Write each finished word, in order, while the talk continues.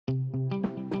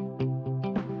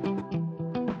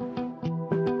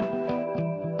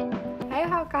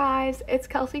guys, it's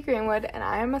Kelsey Greenwood and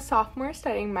I am a sophomore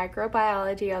studying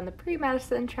microbiology on the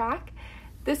pre-medicine track.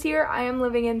 This year I am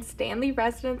living in Stanley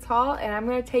Residence Hall and I'm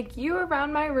going to take you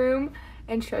around my room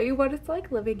and show you what it's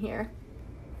like living here.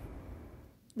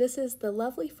 This is the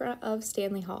lovely front of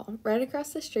Stanley Hall. Right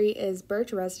across the street is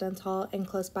Birch Residence Hall and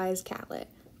close by is Catlett.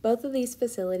 Both of these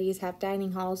facilities have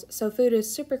dining halls, so food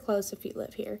is super close if you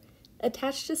live here.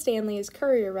 Attached to Stanley is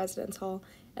Courier Residence Hall,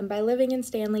 and by living in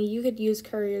Stanley, you could use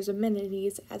Courier's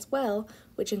amenities as well,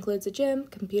 which includes a gym,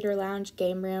 computer lounge,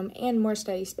 game room, and more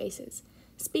study spaces.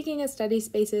 Speaking of study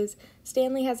spaces,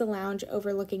 Stanley has a lounge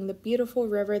overlooking the beautiful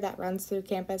river that runs through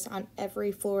campus on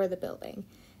every floor of the building.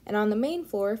 And on the main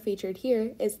floor, featured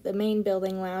here, is the main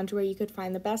building lounge where you could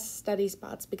find the best study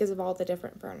spots because of all the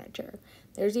different furniture.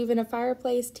 There's even a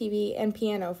fireplace, TV, and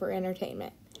piano for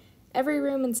entertainment. Every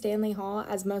room in Stanley Hall,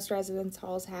 as most residence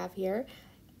halls have here,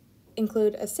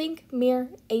 include a sink, mirror,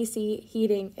 AC,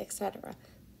 heating, etc.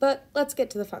 But let's get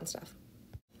to the fun stuff.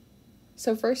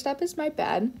 So first up is my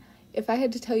bed. If I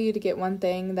had to tell you to get one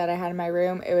thing that I had in my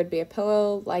room, it would be a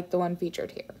pillow like the one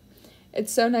featured here.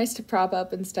 It's so nice to prop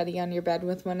up and study on your bed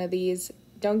with one of these.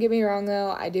 Don't get me wrong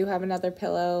though, I do have another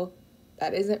pillow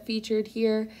that isn't featured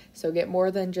here, so get more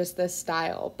than just this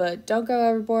style. But don't go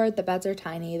overboard, the beds are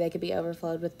tiny, they could be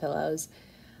overflowed with pillows.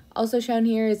 Also shown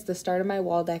here is the start of my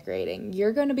wall decorating.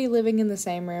 You're going to be living in the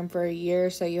same room for a year,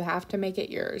 so you have to make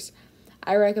it yours.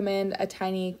 I recommend a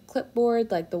tiny clipboard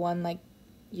like the one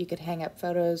you could hang up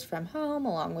photos from home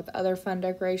along with other fun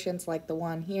decorations like the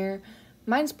one here.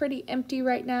 Mine's pretty empty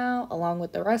right now along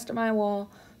with the rest of my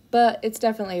wall, but it's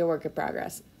definitely a work in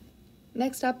progress.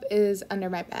 Next up is under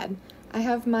my bed. I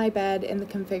have my bed in the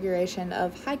configuration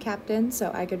of high captain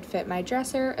so I could fit my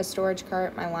dresser, a storage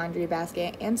cart, my laundry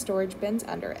basket, and storage bins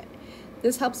under it.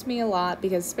 This helps me a lot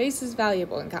because space is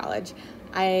valuable in college.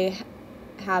 I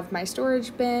have my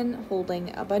storage bin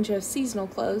holding a bunch of seasonal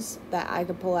clothes that I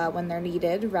could pull out when they're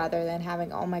needed rather than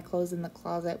having all my clothes in the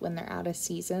closet when they're out of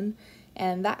season,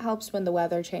 and that helps when the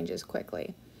weather changes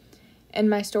quickly. In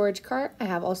my storage cart, I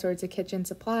have all sorts of kitchen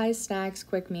supplies, snacks,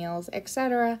 quick meals,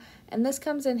 etc., and this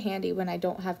comes in handy when I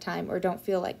don't have time or don't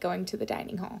feel like going to the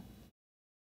dining hall.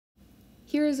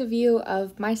 Here is a view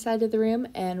of my side of the room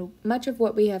and much of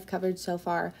what we have covered so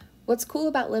far. What's cool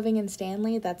about living in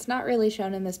Stanley that's not really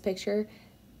shown in this picture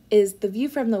is the view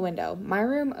from the window. My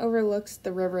room overlooks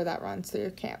the river that runs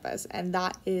through campus, and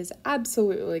that is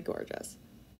absolutely gorgeous.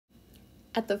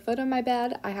 At the foot of my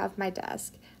bed, I have my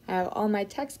desk. I have all my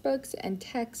textbooks and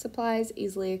tech supplies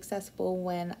easily accessible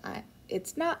when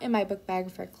it's not in my book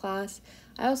bag for class.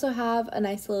 I also have a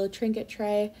nice little trinket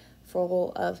tray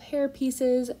full of hair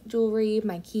pieces, jewelry,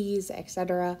 my keys,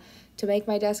 etc. To make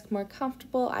my desk more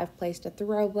comfortable, I've placed a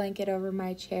throw blanket over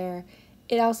my chair.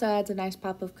 It also adds a nice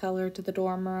pop of color to the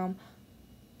dorm room.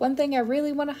 One thing I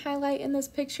really want to highlight in this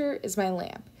picture is my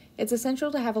lamp. It's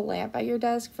essential to have a lamp at your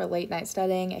desk for late night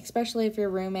studying, especially if your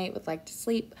roommate would like to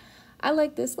sleep. I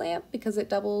like this lamp because it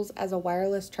doubles as a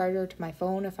wireless charger to my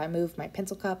phone if I move my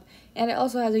pencil cup, and it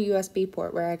also has a USB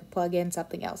port where I can plug in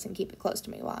something else and keep it close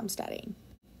to me while I'm studying.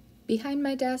 Behind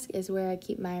my desk is where I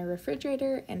keep my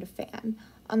refrigerator and a fan.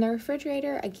 On the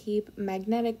refrigerator, I keep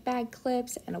magnetic bag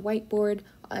clips and a whiteboard,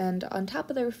 and on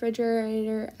top of the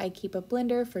refrigerator, I keep a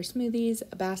blender for smoothies,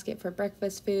 a basket for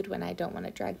breakfast food when I don't want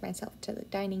to drag myself to the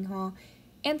dining hall,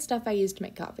 and stuff I use to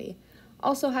make coffee.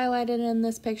 Also highlighted in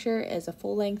this picture is a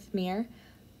full-length mirror.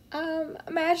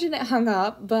 Imagine it hung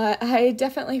up, but I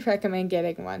definitely recommend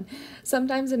getting one.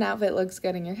 Sometimes an outfit looks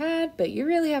good in your head, but you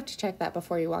really have to check that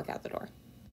before you walk out the door.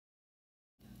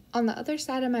 On the other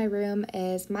side of my room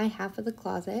is my half of the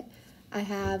closet. I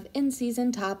have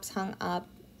in-season tops hung up,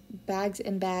 bags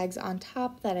and bags on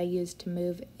top that I use to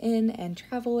move in and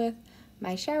travel with,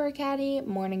 my shower caddy,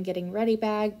 morning getting ready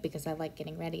bag because I like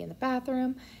getting ready in the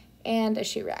bathroom, and a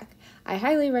shoe rack. I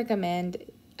highly recommend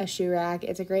a shoe rack.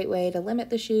 It's a great way to limit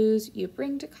the shoes you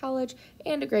bring to college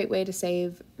and a great way to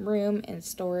save room and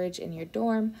storage in your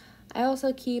dorm. I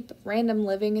also keep random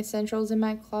living essentials in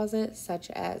my closet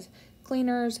such as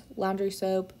cleaners, laundry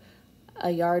soap, a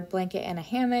yard blanket and a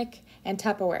hammock, and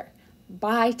Tupperware.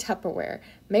 Buy Tupperware.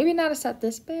 Maybe not a set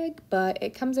this big, but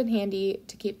it comes in handy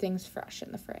to keep things fresh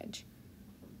in the fridge.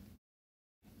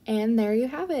 And there you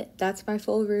have it. That's my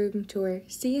full room tour.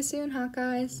 See you soon,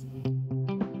 Hawkeyes.